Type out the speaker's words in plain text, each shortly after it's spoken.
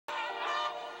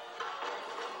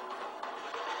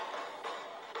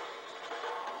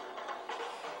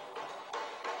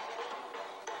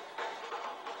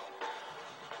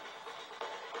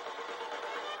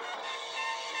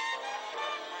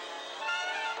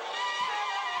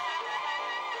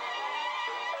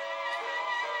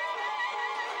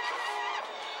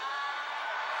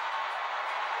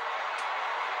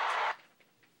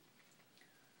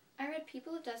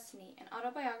of Destiny, an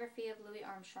autobiography of Louis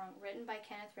Armstrong, written by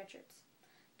Kenneth Richards.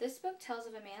 This book tells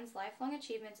of a man's lifelong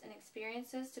achievements and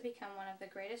experiences to become one of the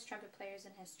greatest trumpet players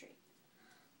in history.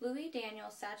 Louis Daniel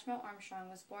Satchmo Armstrong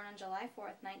was born on July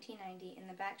 4, 1990, in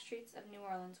the back streets of New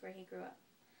Orleans, where he grew up.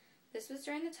 This was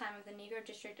during the time of the Negro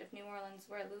District of New Orleans,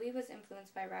 where Louis was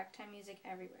influenced by ragtime music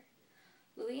everywhere.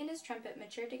 Louis and his trumpet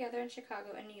matured together in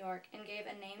Chicago and New York and gave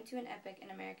a name to an epoch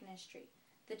in American history,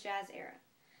 the Jazz Era.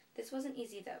 This wasn't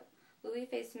easy, though. Louis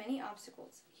faced many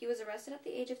obstacles. He was arrested at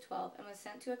the age of 12 and was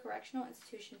sent to a correctional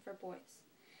institution for boys.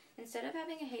 Instead of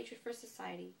having a hatred for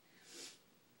society,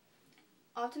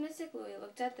 optimistic Louis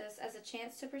looked at this as a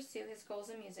chance to pursue his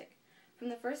goals in music. From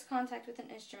the first contact with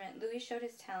an instrument, Louis showed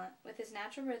his talent. With his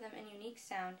natural rhythm and unique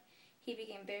sound, he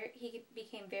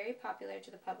became very popular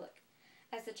to the public.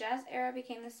 As the jazz era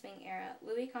became the swing era,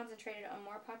 Louis concentrated on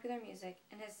more popular music,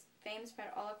 and his fame spread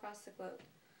all across the globe.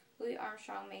 Louis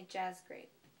Armstrong made jazz great.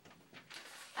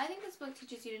 I think this book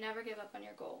teaches you to never give up on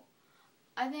your goal.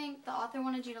 I think the author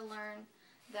wanted you to learn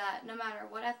that no matter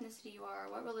what ethnicity you are,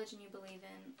 or what religion you believe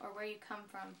in, or where you come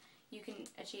from, you can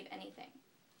achieve anything.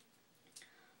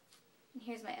 And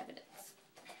here's my evidence.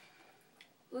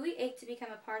 Louis ached to become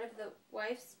a part of the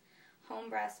wife's home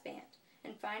brass band,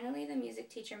 and finally the music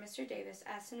teacher, Mr. Davis,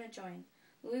 asked him to join.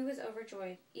 Louis was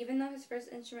overjoyed. Even though his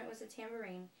first instrument was a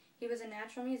tambourine, he was a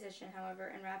natural musician,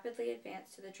 however, and rapidly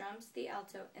advanced to the drums, the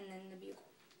alto, and then the bugle.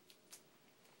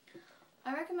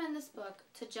 I recommend this book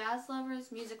to jazz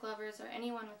lovers, music lovers, or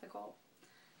anyone with a goal.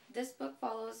 This book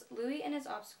follows Louis and his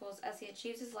obstacles as he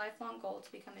achieves his lifelong goal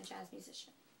to become a jazz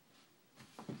musician.